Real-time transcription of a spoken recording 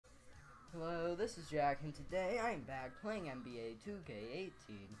Hello, this is Jack, and today I'm back playing NBA 2K18.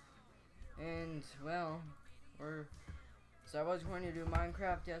 And, well, I was going to do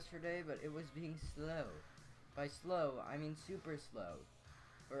Minecraft yesterday, but it was being slow. By slow, I mean super slow.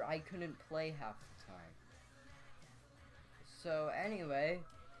 Or I couldn't play half the time. So, anyway,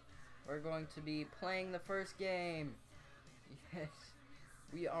 we're going to be playing the first game. Yes,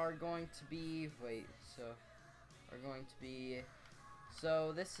 we are going to be,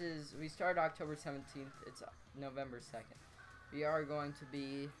 we started October 17th, it's November 2nd. We are going to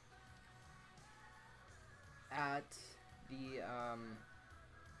be at the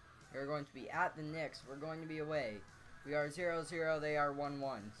Knicks. We're going to be away. We are 0-0, they are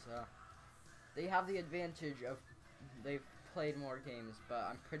 1-1, so they have the advantage of, they've played more games, but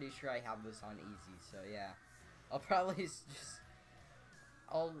I'm pretty sure I have this on easy, so yeah. I'll probably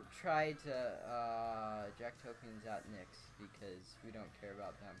I'll try to jack tokens at Knicks because we don't care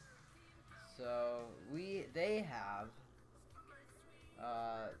about them. So they have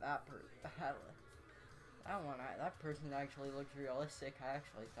that person actually looked realistic. I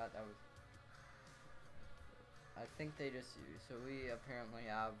actually thought that was. I think they just so we apparently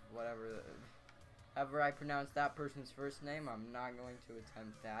have however I pronounce that person's first name. I'm not going to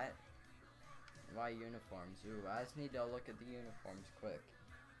attempt that. Why uniforms? Ooh, I just need to look at the uniforms quick.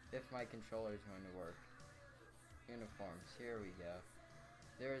 If my controller is going to work. Uniforms, here we go.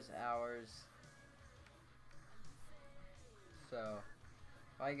 There's ours. So,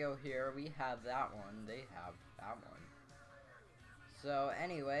 if I go here, we have that one. They have that one. So,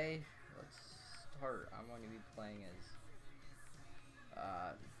 anyway, let's start. I'm going to be playing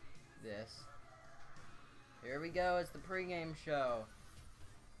as this. Here we go, it's the pregame show.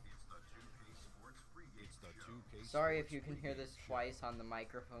 Sorry if you can hear this twice on the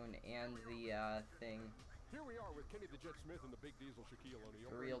microphone and the thing. Here we are with Kenny the Jet Smith and the big diesel Shaquille O'Neal.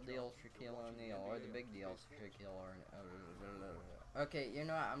 The real deal Shaquille O'Neal, or the big deal Shaquille O'Neal. Okay, you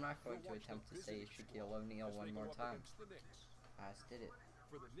know what? I'm not going to attempt to say Shaquille O'Neal one more time. I just did it.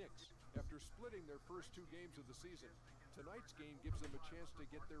 For the Knicks, after splitting their first two games of the season, tonight's game gives them a chance to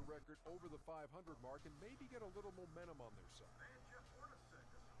get their record over the 500 mark and maybe get a little momentum on their side.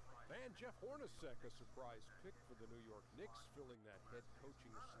 And Jeff Hornacek, a surprise pick for the New York Knicks, filling that head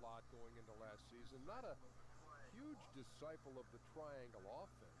coaching slot going into last season. Not a huge disciple of the triangle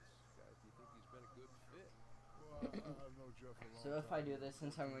offense. Guys, do you think he's been a good fit? So if I do this,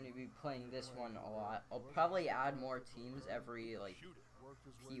 since I'm going to be playing this one a lot, I'll probably add more teams every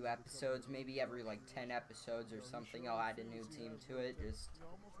few episodes, maybe every 10 episodes or something. I'll add a new team to it, just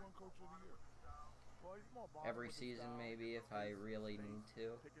every season maybe if I really need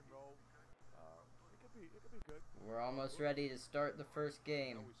to. We're almost ready to start the first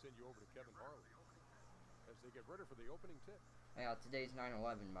game. As they get ready for the opening tip. Yeah, today's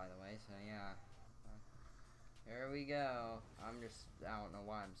 9/11 by the way, so yeah. Here we go. I don't know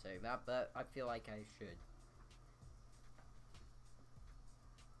why I'm saying that, but I feel like I should.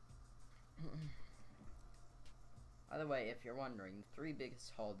 By the way, if you're wondering, the three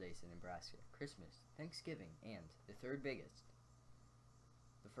biggest holidays in Nebraska: Christmas, Thanksgiving, and the third biggest,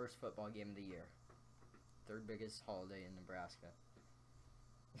 the first football game of the year. Third biggest holiday in Nebraska.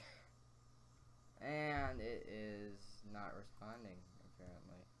 And it is not responding,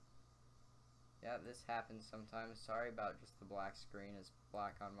 apparently. Yeah, this happens sometimes. Sorry about just the black screen. It's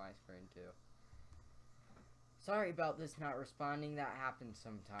black on my screen, too. Sorry about this not responding. That happens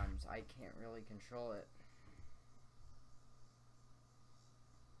sometimes. I can't really control it.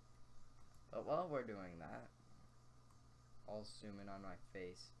 But while we're doing that, I'll zoom in on my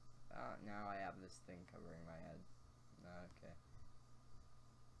face. Now I have this thing covering my head. Okay.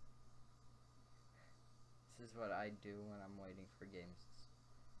 This is what I do when I'm waiting for games.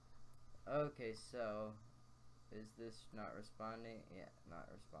 Okay, so is this not responding? Yeah, not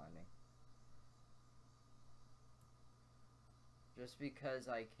responding. Just because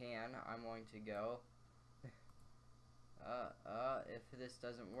I can, I'm going to go. If this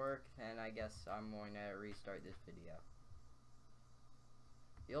doesn't work, then I guess I'm going to restart this video.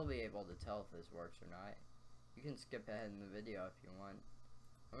 You'll be able to tell if this works or not. You can skip ahead in the video if you want.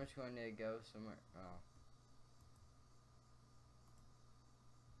 I'm just going to go somewhere. Oh.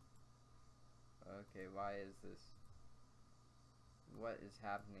 Okay, why is this? What is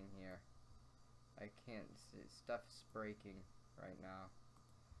happening here? I can't see. Stuff's breaking right now.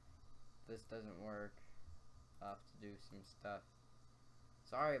 This doesn't work. I'll have to do some stuff.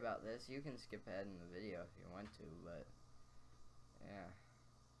 Sorry about this. You can skip ahead in the video if you want to, but yeah.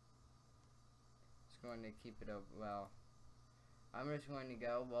 Just going to keep it up. Well, I'm just going to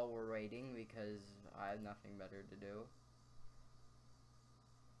go while we're waiting because I have nothing better to do.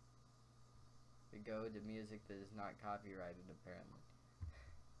 go to music that is not copyrighted, apparently.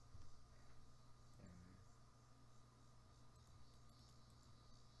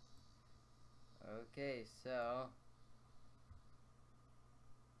 Okay, so...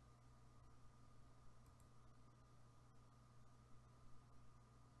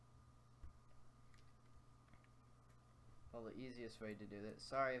 well, the easiest way to do this...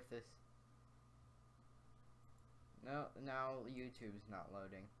 Sorry if this... No, now YouTube's not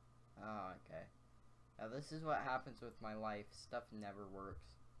loading. Oh, okay. Now this is what happens with my life. Stuff never works.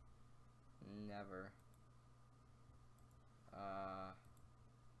 Never.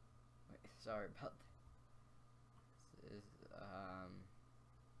 Wait, sorry about that. This is,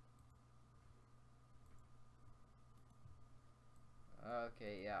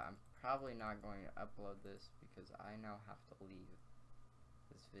 okay, yeah, I'm probably not going to upload this because I now have to leave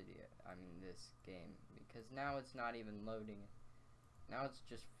this video, this game, because now it's not even loading. Now it's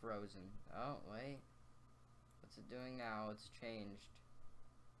just frozen. Oh, wait. What's it doing now? It's changed.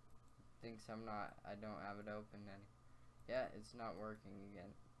 It thinks I don't have it open any. Yeah, it's not working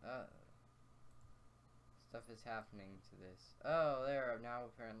again. Stuff is happening to this. Oh, there, now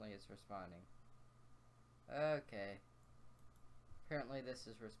apparently it's responding. Okay. Apparently this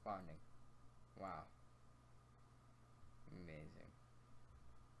is responding. Wow. Amazing.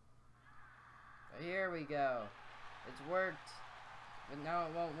 Here we go. It's worked. But now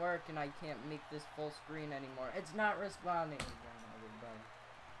it won't work and I can't make this full screen anymore. It's not responding again, everybody.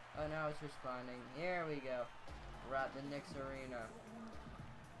 Oh, now it's responding. Here we go. We're at the Knicks arena.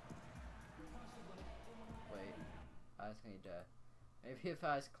 Wait. I just need to... Maybe if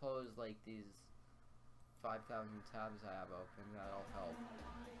I just close like these 5,000 tabs I have open, that'll help.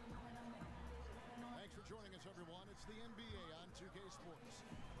 Thanks for joining us, everyone. It's the NBA on 2K Sports.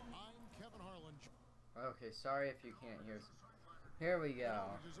 I'm Kevin Harlan. Okay, sorry if you can't hear. Here we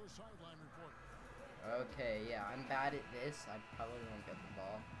go. Okay, yeah, I'm bad at this. I probably won't get the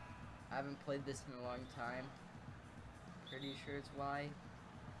ball. I haven't played this in a long time. Pretty sure it's why.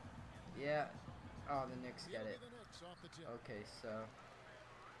 Yeah. Oh, the Knicks get it. Okay, so.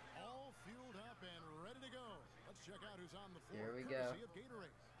 All fueled up and ready to go. Let's check out who's on the floor. Here we go.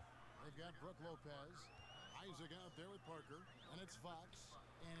 They've got Brooke Lopez, Isaac out there with Parker, and it's Fox,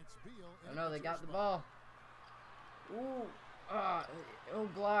 and it's Beal. Oh no, they got the ball. Ooh. Oh,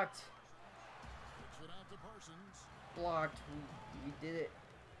 blocked. It out to Parsons. Blocked. We did it.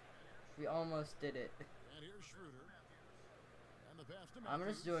 We almost did it. And here's Schroeder. And the pass to I'm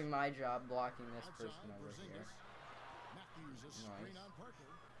just doing my job blocking this person over here. Matthews, a screen on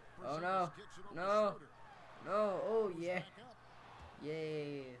Parker. Oh no. No. No. Oh yeah.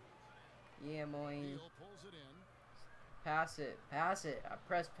 Yay. Yeah, boy. Pulls it in. Pass it. Pass it. I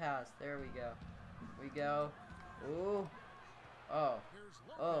press pass. There we go. We go. Ooh. Oh.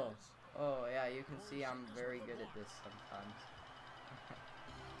 Oh. Oh, yeah, you can see I'm very good at this sometimes.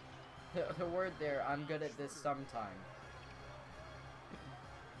 the word there, I'm good at this sometimes.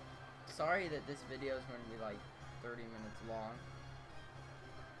 Sorry that this video is going to be like 30 minutes long.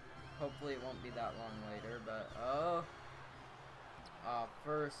 Hopefully it won't be that long later, but oh.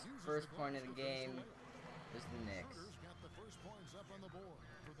 First point of the game is the Knicks.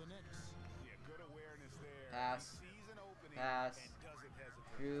 Pass. Pass.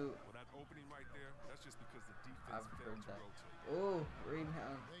 Shoot. Well, that opening right there, that's just because the defense I've heard failed to that. rotate. Ooh,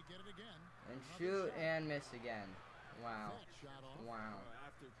 rebound. They get it again. And shoot and miss again. Wow. Wow.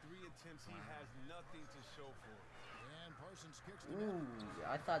 After 3 attempts, he has nothing to show for it. And Parsons kicks the Ooh,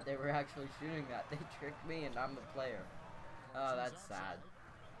 I thought they were actually shooting that. They tricked me and I'm the player. Oh, that's sad.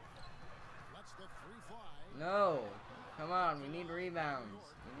 Let's the three fly. No. Come on, we need rebounds.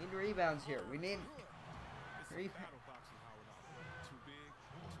 We need rebounds here. We need rebounds.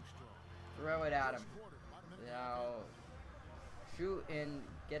 Throw it at him. Now, shoot and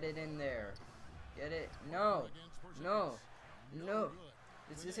get it in there. Get it. No. No. No.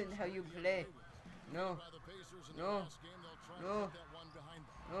 This isn't how you play. No. No. No.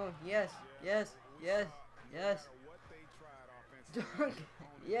 No. Yes. Yes. Yes. Yes. Dunk.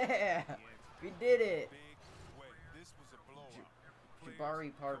 Yeah. We did it.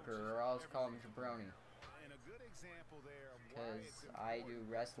 Jabari Parker, or I'll just call him Jabroni. Because I do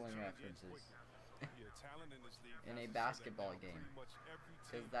wrestling references in a basketball game.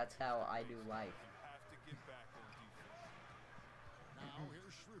 Because that's how I do life.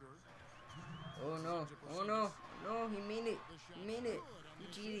 Oh no, oh no, no, he mean it, he mean it, he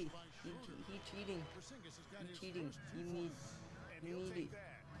cheated, he cheating, he cheating, he need it.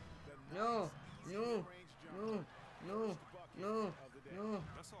 No, no, no, no, no, no.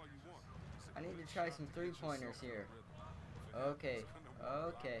 I need to try some 3-pointers here. Okay,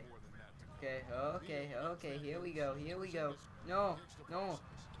 okay. Okay, okay, okay, here we go, here we go. No, no,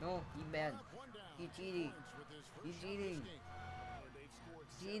 no, he bent. He cheating. He's cheating.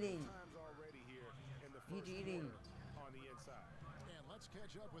 Cheating. He's cheating. And let's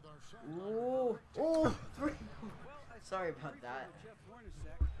catch up with our Ooh, oh, three. Sorry about that.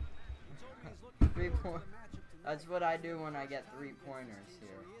 3 point. That's what I do when I get 3 pointers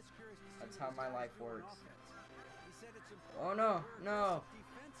here. That's how my life works. Oh no, no.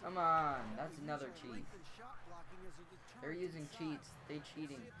 Come on, that's another cheat. They're using cheats. They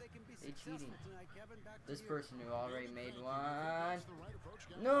cheating. They cheating. This person who already made one.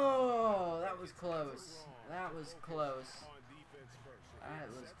 No, that was close. That was close. That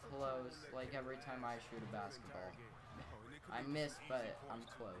was close. Like every time I shoot a basketball. I missed, but I'm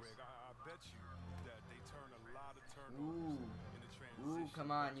close. Ooh. Ooh,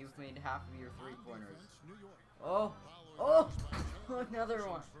 come on. You've made half of your 3-pointers. Oh. Oh. Another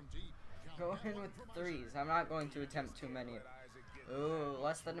one. Go in with the 3s. I'm not going to attempt too many. Ooh,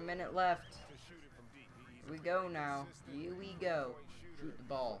 less than a minute left. Here we go now. Here we go. Shoot the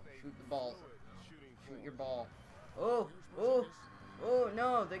ball. Shoot the ball. Shoot your ball. Oh. Oh. Oh,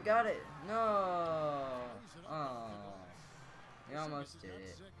 no. They got it. No. Oh. They almost did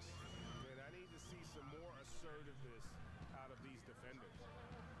it.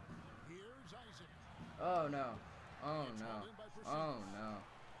 Oh no. Oh no. Oh no.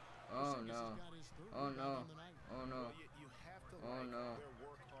 Oh no. Oh no. Oh no. Oh no. Oh no.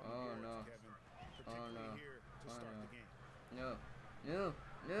 Oh no. Oh no. No. No.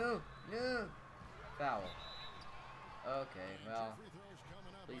 No. No. Foul. Okay, well,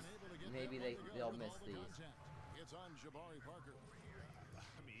 at least maybe they'll miss these.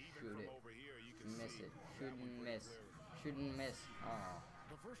 Shoot it. Miss it. Shoot and miss. Shoot and miss. Oh.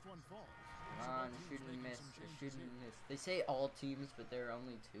 Come on, shoot and miss. Shoot and miss. They say all teams, but there are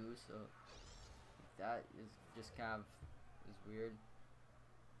only 2, so that is just kind of is weird.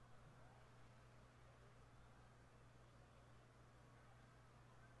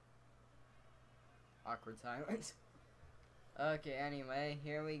 Awkward silence. Okay, anyway,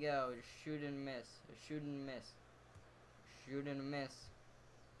 here we go. Shoot and miss. Shoot and miss. Shoot and miss.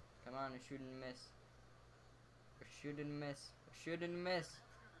 Come on, shoot and miss. Shoot and miss. Shoot and miss.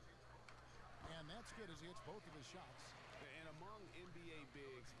 And that's good as he hits both of his shots. And among NBA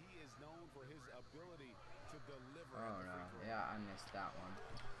bigs, he is known for his ability to deliver. Oh no, yeah, I missed that one.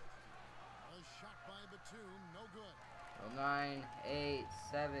 A shot by Batum, no good. Well, 9, 8,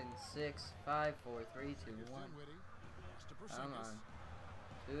 7, 6, 5, 4, 3, 2, 1. Come on.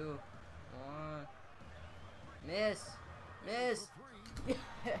 2, 1. Miss! Miss!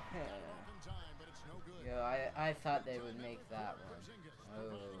 Yo, I thought they would make that one.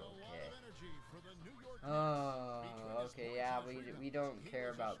 Okay. Oh, okay, yeah, we don't care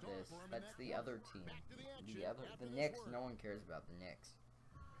about this. That's the other team. The Knicks, no one cares about the Knicks.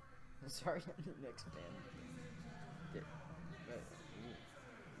 Sorry, I'm the Knicks fan. But,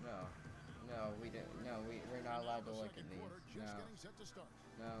 no, we don't. No, we're not allowed to look at these.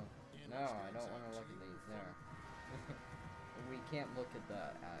 No, I don't want to look at these. There. We can't look at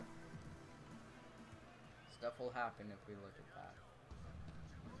that. Stuff will happen if we look at that.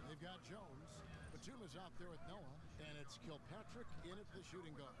 They've got Jones. Batum is out there with Noah, and it's Kilpatrick in at the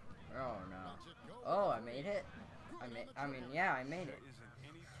shooting guard. Oh no. Oh, I made it. I mean, yeah, I made it.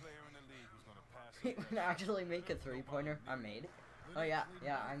 You can actually make a 3-pointer. I made it. Oh yeah,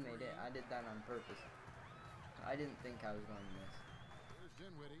 I made it. I did that on purpose. I didn't think I was going to miss.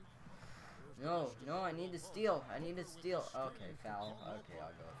 No, I need to steal. Okay, foul. Okay,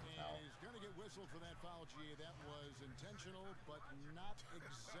 I'll go with the foul. He's going to get whistled for that foul, G. That was intentional, but not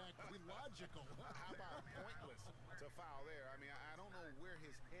exactly logical. How about pointless to foul there? I mean, I don't know where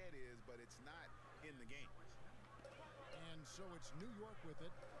his head is, but it's not in the game. And so it's New York with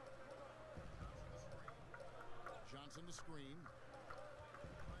it. Johnson to screen.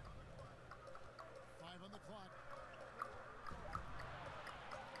 5 on the clock.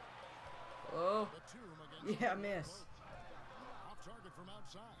 Oh, yeah, miss. Off target from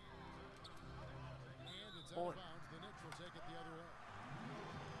outside. And it's out of bounds. The Knicks will take it the other way.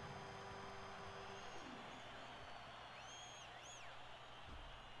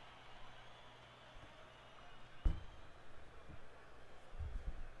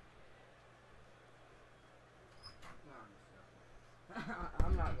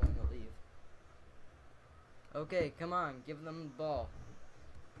 I'm not going to leave. Okay, come on, give them the ball.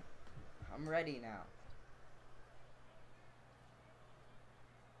 I'm ready now.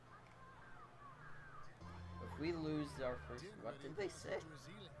 If we lose our first... What did they say?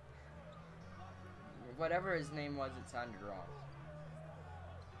 Whatever his name was, it sounded wrong.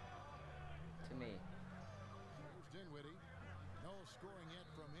 Dinwiddie. No scoring yet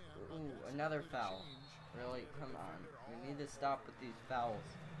from him. but Ooh, that's another likely to foul. change. Really? Come on. We need to stop with these fouls.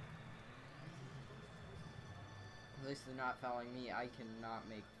 At least they're not fouling me. I cannot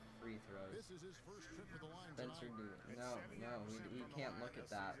make free throws. This is his first trip to the line Spencer, tonight. no, we can't look at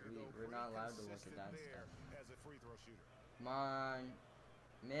that. We're not allowed to look at that stuff. As a free throw shooter. Come on.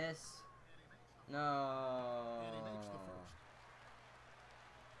 Miss. No. And he makes the first.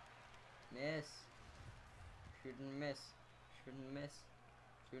 Miss. Shouldn't miss. Shouldn't miss.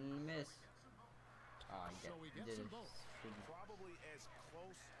 Shouldn't miss. Oh, I So he gets them both. Shouldn't. Probably as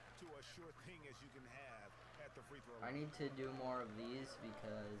close to a sure thing as you can have at the free throw I line. need to do more of these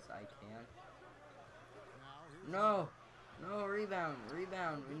because I can. Now here's No! No, rebound!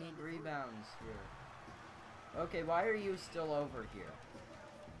 Rebound! We need rebounds here. Okay, why are you still over here?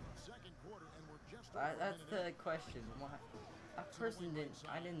 second quarter, and we're just over a That's minute the question. Why? That person didn't.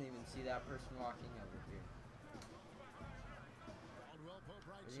 I didn't even see that person walking over here. Caldwell Pope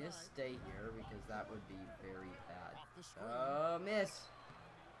right Can you just side. stay here because that would be very bad. Off the screen. Oh, miss!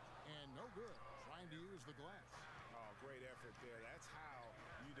 And no good. Trying to use the glass. Oh, great effort there. That's how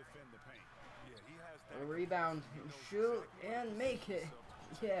you defend the paint. Yeah, he has A that. rebound, shoot, and make it.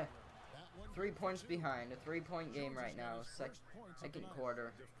 Yeah. That one 3 good for points two. behind. A 3-point game Jones right has got now. his first points of the Second night. quarter.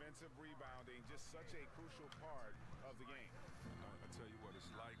 Defensive rebounding, just such a crucial part of the game. I tell you what,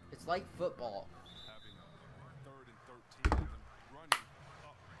 it's like It's like football. having a 3rd and 13 and them running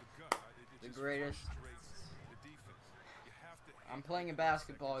up the gut. It The just greatest. frustrates the defense. You have to. I'm playing a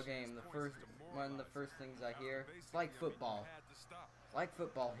basketball game. One of the first things I hear. It's like football. It's like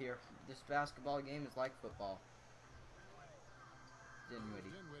football here. This basketball game is like football. Dinwiddie.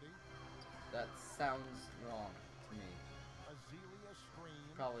 Dinwiddie. That sounds wrong to me. Azealia screen.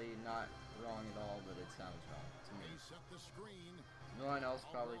 Probably not wrong at all, but it sounds wrong to me. He set the screen. No one else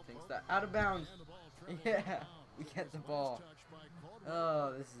probably thinks that. Out of bounds! And the ball traveled Yeah, out of bounds. we get His the last ball. touch by Caldwell Oh,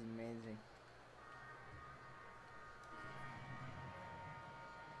 Pope. this is amazing.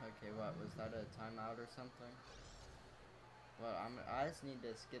 Okay, what was that, a timeout or something? Well, I just need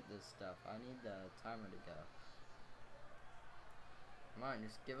to skip this stuff. I need the timer to go. Come on,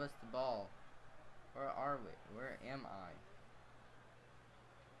 just give us the ball. Where are we? Where am I?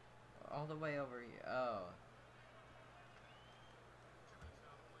 All the way over here. Oh.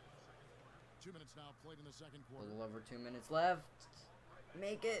 2 minutes now played in the second A quarter. little over 2 minutes left.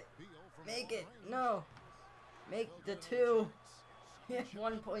 Make it. Beal from Make long it. range. No. Make They'll the give it a 2. chance. Yeah, Shot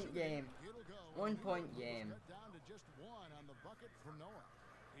 1 number point 2. game. It'll go. 1 And point Miller game. was cut down to just 1 on the bucket from Noah.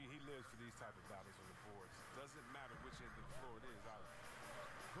 He lives for these type of battles on the boards. Doesn't matter which end of the floor it is either.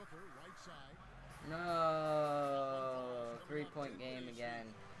 Booker right side. No. 3-point game again.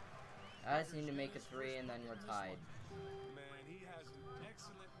 I just need to make a 3 and then we're tied. Man, he has an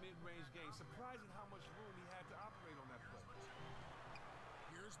excellent mid-range game. Surprising how much room he had to operate on that play.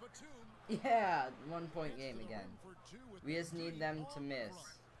 Here's Batum. Yeah, 1 point Gets game to the again. rim for 2 with We the just need three them to on the miss.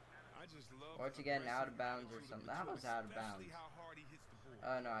 front. I just love Or to get an out of aggressive bounds or attitude something. of That Batum, was out of especially bounds. how hard he hits the board.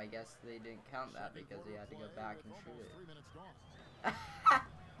 Oh no, I guess they didn't count that Second because he quarter had to go play back with and shoot almost it. 3 minutes gone.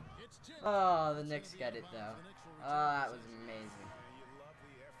 It's 10. Oh, the It's Knicks gonna get be it out of though. bounds. The Knicks will Oh, return that was possession. amazing. And you love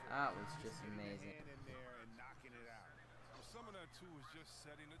the effort. That was just getting your amazing. hand in there and knocking it out. Well, some of that too is just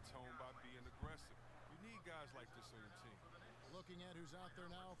setting the tone by being aggressive. You need guys like this on your team. Looking at who's out there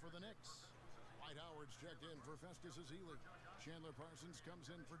now for the Knicks. Dwight Howard's checked in for Festus Ezeli. Chandler Parsons comes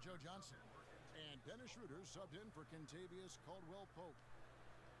in for Joe Johnson. And Dennis Schroeder subbed in for Kentavious Caldwell Pope.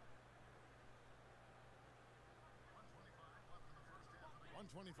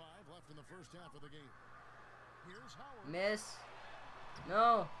 125 left in the first half of the game. Here's Howard. Miss.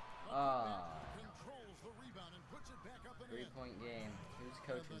 No. Up Oh. the net, controls the rebound and puts it back up and in. 3-point game. Whose And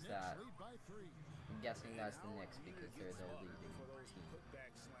coach the is Knicks that? lead by 3. I'm guessing that's the Knicks Howard because usually they're gets the lucky for leading those team.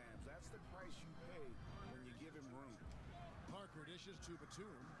 putback slams. That's the price you pay when you give him room. Parker dishes to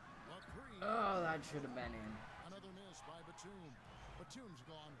Batum. A three. Oh, that should have been in. Another miss by Batum. Batum's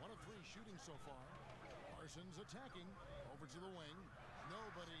gone 1 of 3 shooting so far. Parsons attacking. Over to the wing.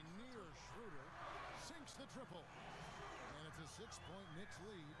 Nobody near Schroeder. Sinks the triple. And it's a 6-point Knicks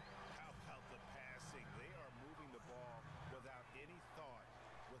lead. How about the passing? They are moving the ball without any thought,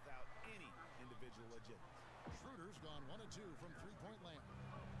 without any individual agility. Schroeder's gone 1 of 2 from 3-point land.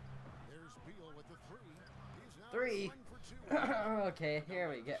 There's Beal with the 3. He's now 3. 1 for 2. Okay, here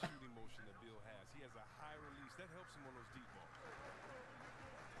we go. The shooting motion that Bill has. He has a high release. That helps him on those deep balls.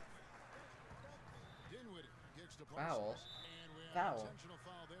 Dinwiddie kicks to Foul. Parsons. And we have Foul. an intentional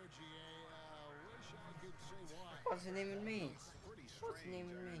foul there, GA. Wish I could say why. Wasn't even me. Pretty Wasn't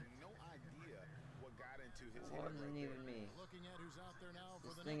strange. even me. No idea what got into his head Wasn't right even there. me. Looking at who's out there now for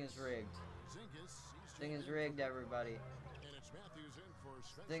This the thing Knicks. is rigged. Porzingis. Thing is rigged, everybody. And it's Matthews in for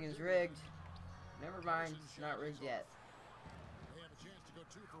Spencer Thing is Dinwiddie. rigged. Never mind, it's not rigged yet. They have a chance to go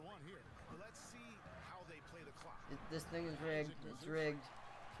 2 for 1 here. Let's see how they play the clock. This thing is rigged. It's rigged.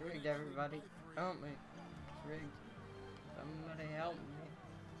 It's rigged, everybody. Help me. It's rigged. Somebody help me.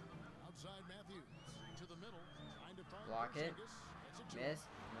 Outside Matthews to the middle. Trying to find Block it. Porzingis. It's a Miss?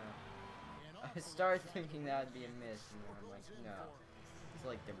 jump. No. And I off the started left thinking side, that'd be a miss, and then I'm like, goes in no. for He's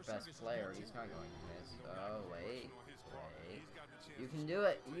like their best player. He's not going to miss. Oh, wait. Wait. You can do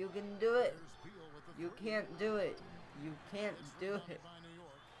it. You can do it. Here's Beal with the You three. can't do it. You can't It's do rebounded it. by New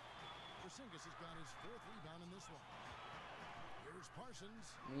York. Porzingis has got his 4th rebound in this one. Here's Parsons.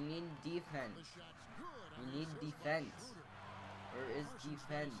 We need The defense. shot's good. We on need the assist by defense. Schroeder. Where is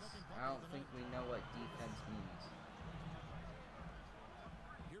defense? I don't think we know what defense means.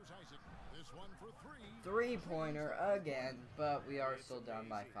 Here's Isaac. This one for 3. Three-pointer again, but we are still down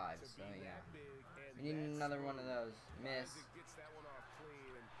by 5, so yeah. We need another one of those. Miss.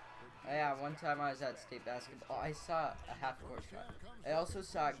 Yeah, one time I was at state basketball, I saw a half-court shot. I also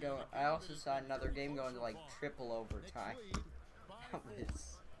saw it go. I also saw another game going to like triple overtime.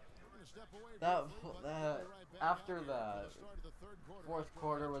 That was after the fourth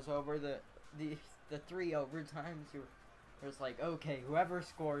quarter was over. The 3 overtimes. It was like, okay, whoever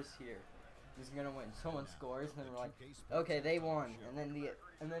scores here is gonna win. Someone scores, and then we're like, okay, they won, and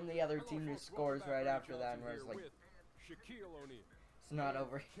then the other team just scores right after that, and we're just like, it's not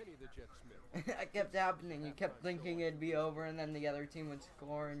over. That kept happening. You kept thinking it'd be over, and then the other team would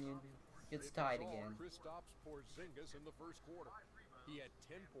score, and you'd get tied again. Kristaps Porzingis in the first quarter. He had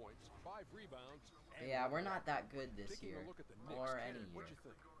 10 points, 5 rebounds. And Yeah, we're not that good this year, Taking a look at the Knicks, or Tanner, any year. what'd you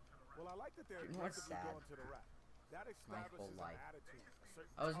think? Well, I like that they're Dude, what's aggressively sad? going to the rack. That My establishes whole an life. attitude, a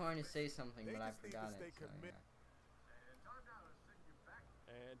certain I was going to confidence. say something, They but I just need to forgot stay it. So committed. yeah. And time now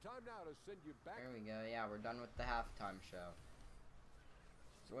to send you back. There we go. Yeah, we're done with the halftime show.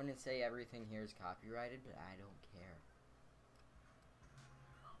 So I wouldn't say everything here is copyrighted, but I don't care.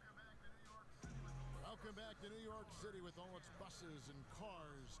 Welcome back to New York City with all its buses and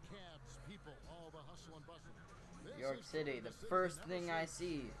cars, cabs, people, all the hustle and bustle. This New York is City, the the city first never thing I sleeps.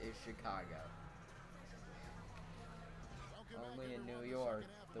 see is Chicago. Welcome back, Only in New everyone. York,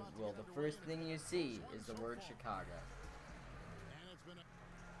 second half the, about to well, get the underway first in thing you this see one is the so word far. Chicago. And it's been a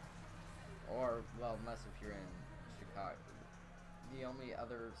Or, well, unless if you're in Chicago. The only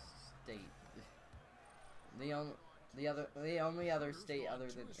other state. The only other state other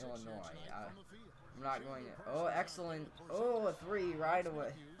than Illinois. I'm not going to. Oh, excellent. Oh, a 3 right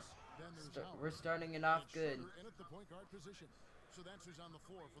away. We're starting it off good.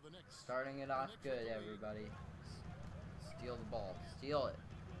 Starting it off good, everybody. Steal the ball. Steal it.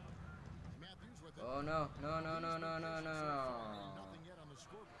 Oh, no. No, no, no, no, no, no. Nothing yet on the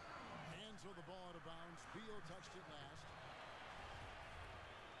scoreboard. Hands with the ball out of bounds. Beal touched it last.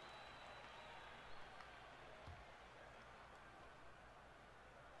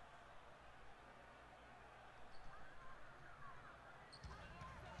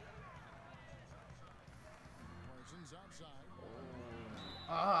 Parsons outside.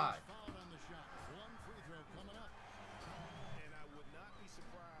 Ah, Fouled on the shot. One free throw coming up. And I would not be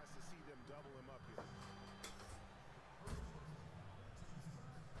surprised to see them double him up here.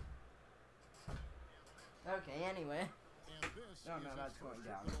 okay, anyway. And this No, is no, his that's first going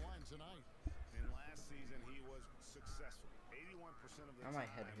trip down. to the line tonight. And last season he was successful. 81% of the Now time my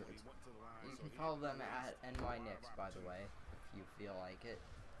head when he hurts. went to the line. You so can he follow them wasted at a lot NY of Knicks, by the way, opportunities. if you feel like it.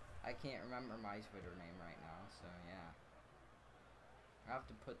 I can't remember my Twitter name right now, so yeah. I have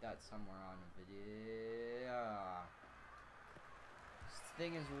to put that somewhere on a video. This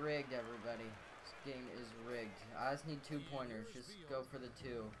thing is rigged, everybody. This game is rigged. I just need 2 pointers. Just go for the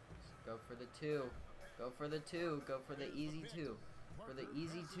 2. Just go for the 2. Go for the 2. Go for the easy 2. For the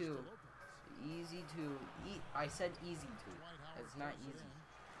easy 2. The easy 2. I said easy 2. It's not easy.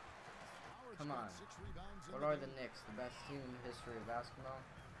 Come on. What are the Knicks? The best team in the history of basketball?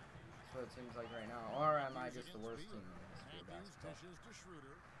 That's what it seems like right now. Or am I just the worst team in the history of basketball? Dishes to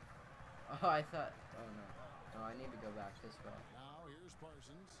Schroeder. Oh, I thought. Oh no. No, I need to go back this way. Now here's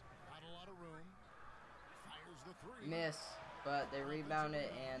Parsons. Not a lot of room. Fires the 3. Miss, but they rebound it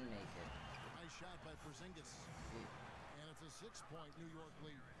and make it. Nice shot by Porzingis. And it's a 6-point New York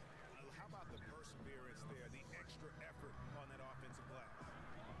lead. How about the perseverance there, the extra effort on that offensive glass?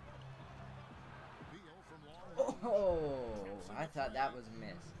 Beal from long range. Oh, I thought that was a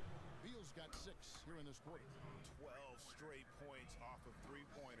miss. Beal's got 6 here in this quarter. 12 straight points off of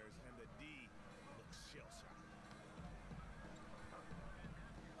 3-pointers, and the D looks shell-shocked.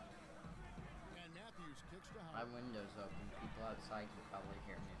 And Matthews kicks to My Howard. window's open. People outside can probably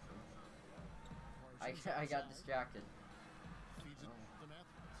hear me from I got distracted. Feeds it to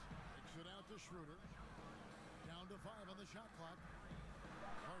Matthews. Kicks it out to Schroeder. Down to 5 on the shot clock.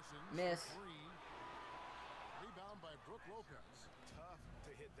 Parsons. Miss. 3. Rebound by Brook Lopez. Tough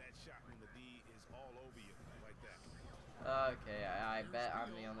to hit that shot when the D is all over you like that. Okay, I bet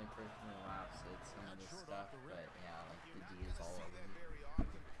I'm the only person who laughs at some of this stuff, but yeah, like the D is all over me. Very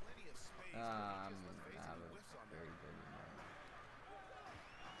often, plenty of space, but I just the face have of the a whiffs on very that. dirty mind.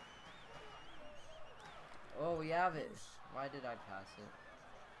 Oh, we have it. Why did I pass it?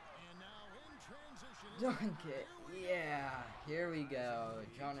 And now in transition. Dunk it. Yeah. Here we go.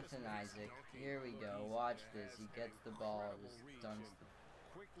 Jonathan Isaac. Here we go. Watch this. He gets the ball. Just dunks the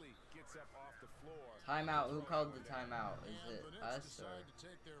Quickly gets up off the floor. timeout. Who called the timeout? Is And it the Knicks us or decide to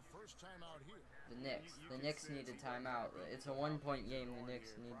take their first time out here. the Knicks? The Knicks need a timeout. It's a 1-point game. The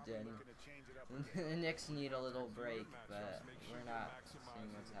Knicks need to. The Knicks need a little break, but we're not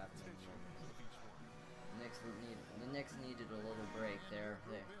seeing what's happening here. The Knicks needed a little break there.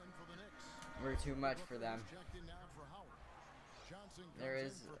 We're too much for them.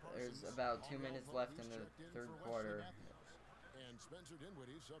 There's about 2 minutes left in the third quarter. And Spencer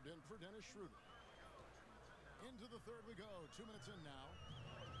Dinwiddie subbed in for Dennis Schroeder. Into the third we go. 2 minutes in now.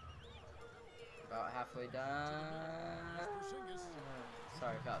 About halfway done.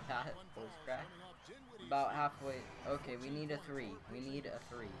 Sorry about that. Voice crack. About halfway. Okay, we need a 3. We need a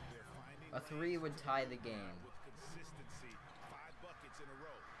 3. A 3 would tie the game.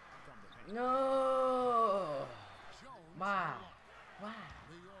 No! Wow. Wow.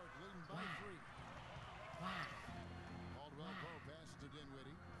 New York leading by 3. Wow. Caldwell Pope passes to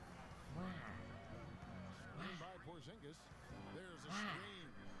Dinwiddie. Wow. Screen by Porzingis. There's a screen.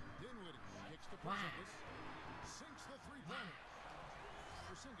 Dinwiddie kicks to Porzingis. Sinks the three-pointer.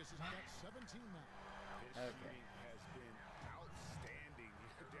 Porzingis has got 17 now. Okay. Has been outstanding.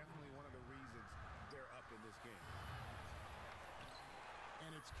 Definitely one of the reasons they're up in this game.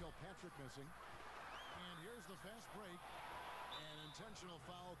 And it's Kilpatrick missing. And here's the fast break. An intentional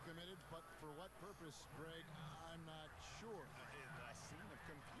foul committed, but for what purpose, Greg? I'm not sure. A scene of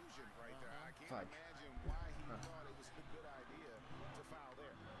confusion right there. I can't Fudge. imagine why he thought it was a good idea to foul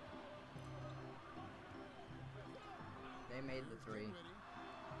there. They made the 3.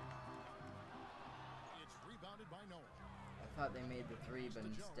 It's rebounded by Noah. I thought they made the 3, but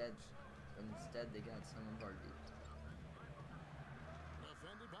instead they got some of our deep.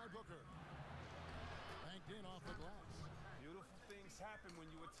 Defended by Booker. Banked in off the glass. Beautiful things happen when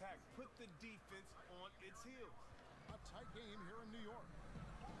you attack. Put the defense on its heels. A tight game here in New York.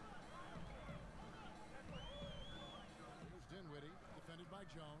 Here's Dinwiddie, defended by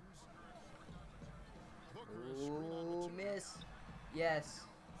Jones. Booker is screwed on the 2. Miss. Yes.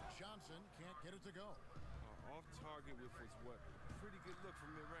 Johnson can't get it to go. Off target with was what? Pretty good look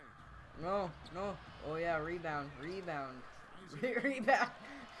from mid-range. No. Oh yeah, rebound. Rebound.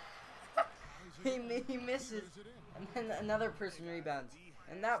 he misses. And then another person rebounds.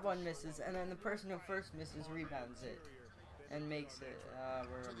 And that one misses. And then the person who first misses rebounds it. And makes it.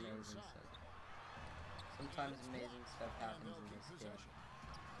 We're amazing. Sometimes amazing stuff happens in this game.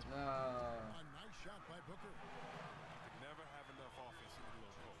 No. A nice shot by Booker. Could never have enough offense in the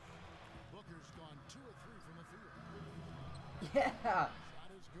low post. Booker's gone 2 of 3 from the field. Yeah.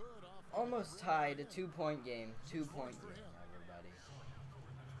 Shot is good off. Almost tied. A 2-point game. 2-point game, everybody.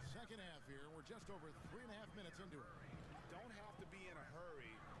 Second half here. We're just over 3.5 minutes into it. Don't have to be in a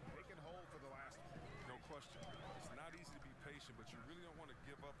hurry. They can hold for the last one. No question. It's not easy to be patient, but you really don't want to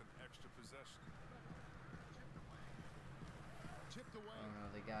give up an extra possession. Tipped away. Oh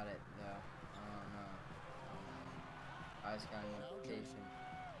no, they got it though. Oh no. I just got a notification.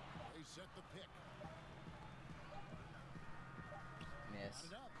 They set the pick. Miss.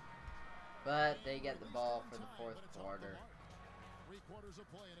 Got it up. But they get the ball for the fourth quarter. 3 quarters of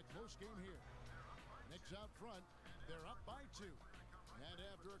play in a close game here. Knicks out front. They're up by 2. And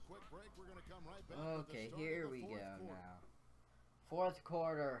after a quick break, we're going to come right back. Okay, here we go now. Fourth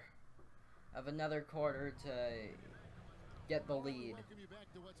quarter of another quarter to get the lead.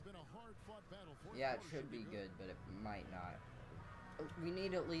 Yeah, it should be good, but it might not. We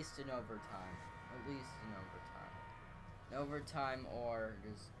need at least an overtime. At least an overtime. An overtime or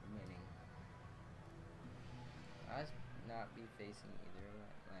just winning. I'd not be facing either of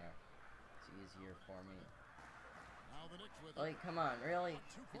that. There. It's easier for me. Like, come on, really?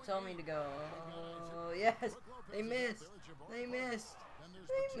 You told me to go. Oh, yes! They missed! They missed!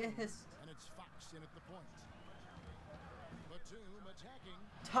 They missed! And it's Fox in at the point. Batum attacking.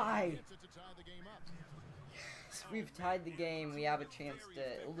 Tied! Gets it to tie the game up. Yes, we've tied the game. We have a chance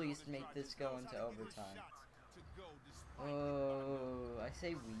to at least make this go into overtime. Oh, I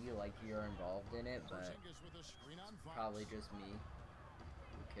say we like you're involved in it, but Porzingis with a screen on Fox. probably just me.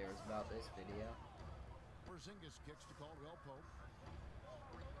 Who cares about this video? Porzingis kicks to Caldwell Pope.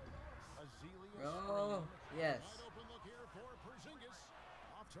 Azealia Oh, screen. yes. Wide open look here for Porzingis.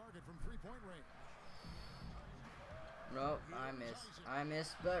 Off target from three-point range. Nope, I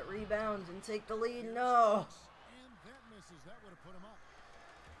missed, but rebounds and take the lead. No! And that misses. That would have put him up.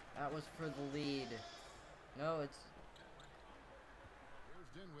 That was for the lead. No, it's...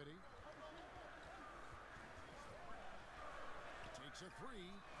 Here's Dinwiddie. Takes a three.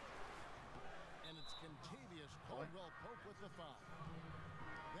 And it's Contavious Caldwell Pope with the foul.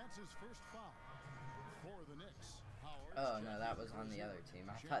 That's his first foul for the Knicks. Howard, Oh, no, that was on the other team.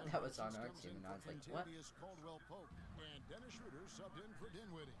 I thought that was on our team, and I was like, what? Caldwell Pope and Dennis Schroeder subbed in for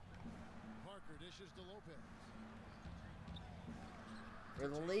Dinwiddie. Parker dishes to Lopez. For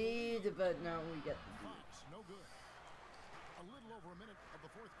the lead, but no, we get the lead. Fox, no good. A little over a minute of the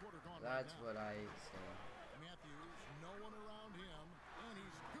fourth quarter gone. That's right now. what I say. Matthews, no one around him, and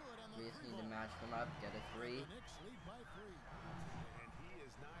he's good on the We just three need to ball. match them up, get a three. The Knicks lead by 3. And he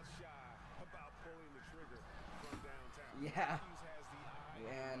is not shy about pulling the trigger from downtown. Yeah. Matthews has the eye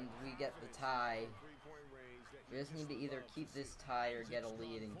And we get the tie. three-point range that We just need to either keep this tie or get a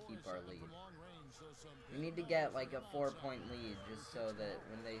lead and keep our lead. Long range, so some We need to get like a 4-point lead just so that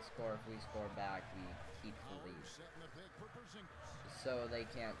when they score, if we score back, we keep the lead. setting the pick for Porzingis. So they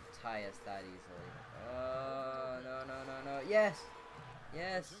can't tie us that easily. Oh, no, no, no, no. Yes!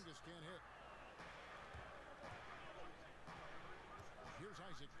 Yes! Porzingis can't hit. Here's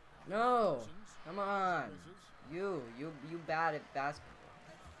Isaac. No! Parsons. Come on! Misses. You bad at basketball.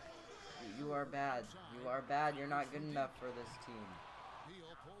 You are bad. You are bad. You're not good enough for this team.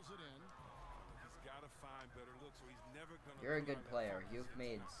 Beal pulls it in. He's got to find better looks, so he's never going to... You're a good player. You've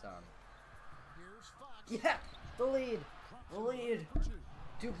made some. Here's Fox. Yeah! The lead! The lead! For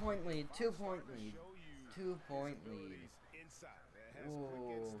 2. 2-point lead. 2-point lead. 2-point lead. inside. That has quick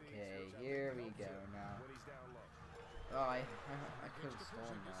instincts, Okay, which I here think we helps go him now. when he's down low. Oh, I could have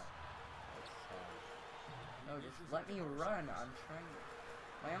stolen that. That's sad. No, just let me run. I'm trying.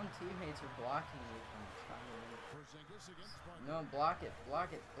 My own teammates are blocking me from trying to win. Porzingis against Parker. No, block it, block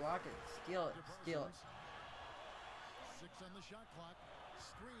it, block it. Steal it, steal it. 6 on the shot clock.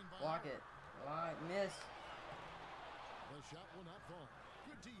 Screen by Block Howard. it. Block, miss. The shot will not fall.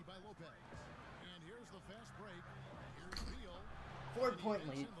 Good D by Lopez. And here's the fast break. Here's Beal. 4-point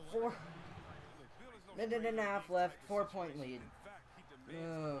lead. 4 minute and a half left. 4-point lead.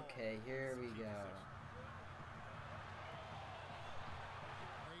 Okay, here we go.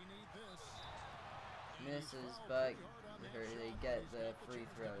 They need this. Misses, but they get the free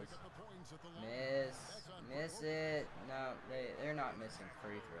throws. Miss, miss it. No, they're not missing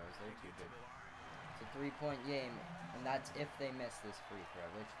free throws. They're too good. It's a 3-point game, and that's if they miss this free throw,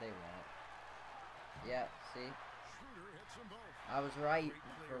 which they won't. Yeah, see? Schroeder hits them both. I was right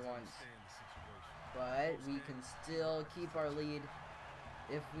for once. But we can still keep our lead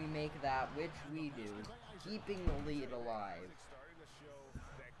if we make that, which we do, keeping the lead alive. Starting to show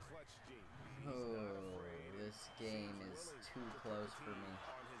that clutch gene. He's not Oh, afraid. this game is too close for me.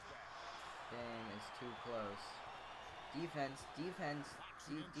 On his back. Game is too close. Defense, defense,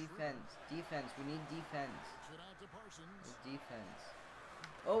 defense, defense. We need defense. Kicks it out to Parsons. Defense.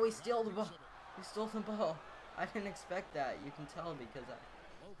 Oh, we stole the ball. We stole the ball. I didn't expect that. You can tell because I...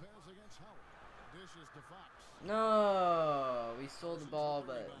 Lopez against Howard. Dishes to Fox. No! We stole the ball,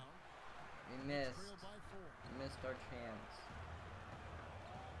 but Rebound. we missed. Trailed by 4. We missed our chance.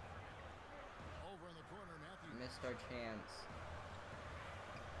 Over in the corner, We Matthews. missed our chance.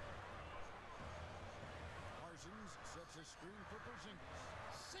 Parsons sets a screen for Porzingis.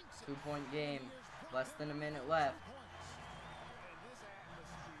 Sinks it. 2-point game. He is Less Parker than a minute with 2 left. points. And this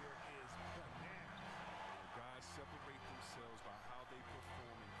atmosphere is bananas. Guys separate themselves by how they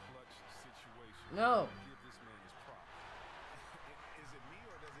perform in clutch situations. No. Give this man his props. Is it me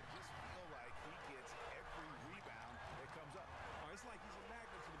or does it just feel like he gets every rebound that comes up? Oh, it's like he's a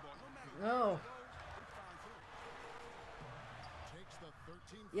magnet to the ball. No matter No. where he goes, he finds him. Takes the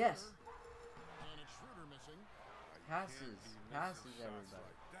 13 Yes. And it's Schroeder missing. Passes. Passes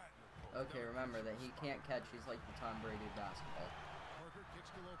everybody. Okay, remember that he can't catch. He's like the Tom Brady of basketball. Parker kicks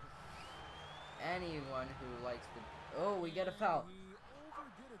to Lopez. Anyone who likes the... Oh, we get a foul. He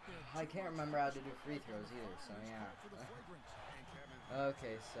overdid it there. I can't remember how to do free throws either, so yeah. For the flagrant. And Kevin,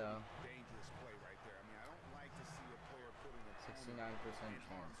 Okay, so dangerous play right there. I mean, I don't like to see a player putting a 69%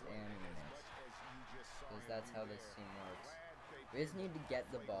 chance, and we missed. Because Because that's how this team works. We just need to get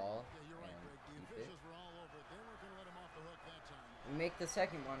the ball Yeah, you're right, and Greg. The keep it. officials were all over it. They weren't going to let him off the hook that time. We make the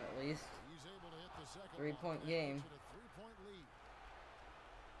second one at least. He's able to hit the second 3-point one. game. That makes it a 3-point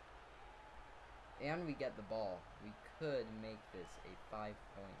and we get the ball, we could make this a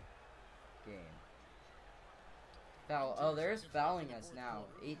 5-point game. Foul. Oh, there's fouling us now.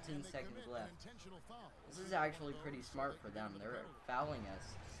 18 seconds left. This is actually pretty smart for them. They're fouling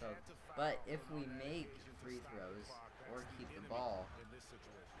us. So, but if we make free throws or keep the ball,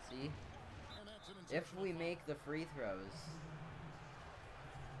 see? If we make the free throws,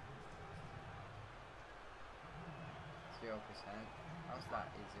 0%. How's that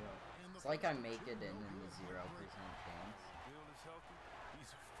a 0? It's like I make it in the 0% chance. He's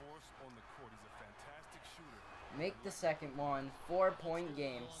a force on the court. He's a fantastic shooter. Make the second one. 4-point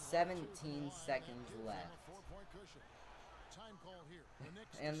game. 17 seconds left.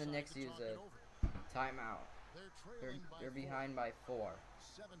 And the Knicks use a timeout. They're behind by 4.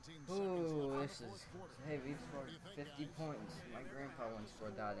 Ooh, this is... Hey, we've scored 50 points. My grandpa once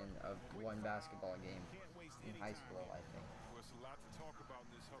scored that in one basketball game in high school, I think.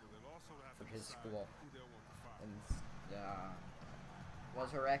 For his school. And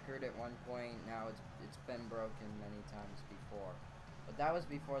was a record at one point. Now it's been broken many times before. But that was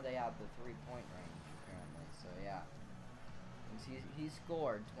before they had the 3-point range, apparently. So yeah. And he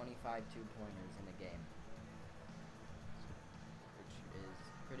scored 25 2-pointers in a game, which is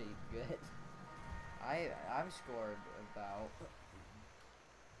pretty good. I've scored about.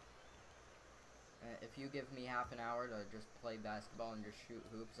 If you give me half an hour to just play basketball and just shoot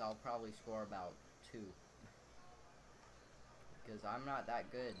hoops, I'll probably score about 2. Because I'm not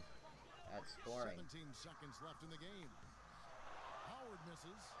that good at scoring. 17 seconds left in the game. Howard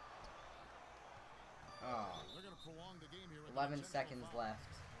misses. Oh. They're going to prolong the game here. 11 seconds left.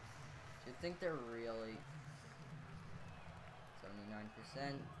 Do you think they're really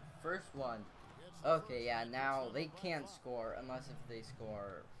 79%? First one. Okay, yeah, now they can't score unless if they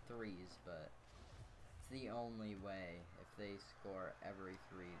score 3s, but it's the only way if they score every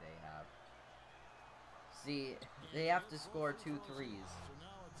 3 they have. See, they have to score 2 3s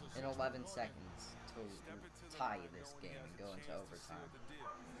in 11 seconds to tie this game and go into overtime.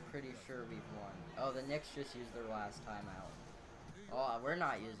 Pretty sure we've won. Oh, the Knicks just used their last timeout. Oh, we're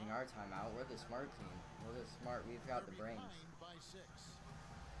not using our timeout. We're the smart team. We're the smart. We've got the brains.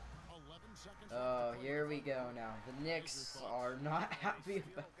 Oh, here we go now. The Knicks are not happy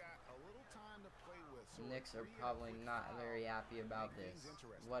about... The Knicks are probably not very happy about this.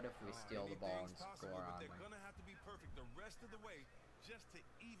 What if we steal the ball and score on them? They're gonna have to be perfect the rest of the way just to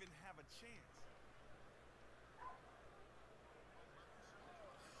even have a chance.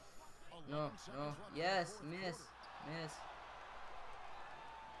 No, no. Yes, miss.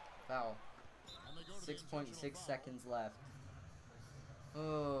 Foul. 6.6 seconds left.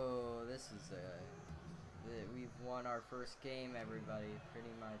 Oh, this is we've won our first game, everybody.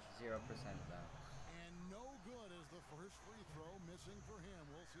 Pretty much 0% though. And no good as the first free throw missing for him.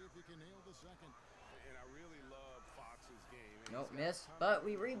 We'll see if he can nail the second. And I really love Fox's game. Nope, missed. But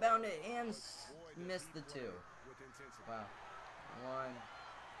we rebounded and missed the 2. Wow. 1.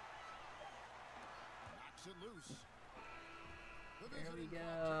 Knocks it loose. There we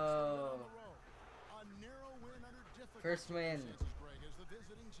go. First win.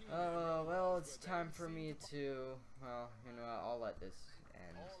 Oh, well, it's time for me to, well, you know, I'll let this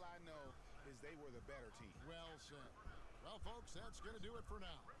end. All I know is they were the better team. Well said. Well, folks, that's going to do it for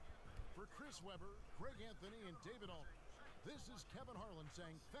now. For Chris Webber, Craig Anthony, and David Aldridge, this is Kevin Harlan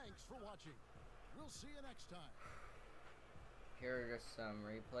saying thanks for watching. We'll see you next time. Here are just some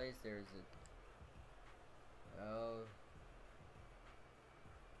replays. There's a... Oh...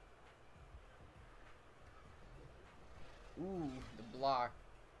 Ooh, the block,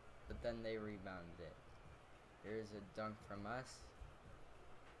 but then they rebounded it. There's a dunk from us.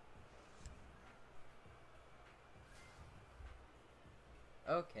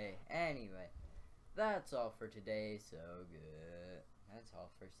 Okay, anyway, that's all for today, so good. That's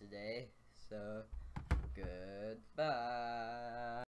all for today, so goodbye.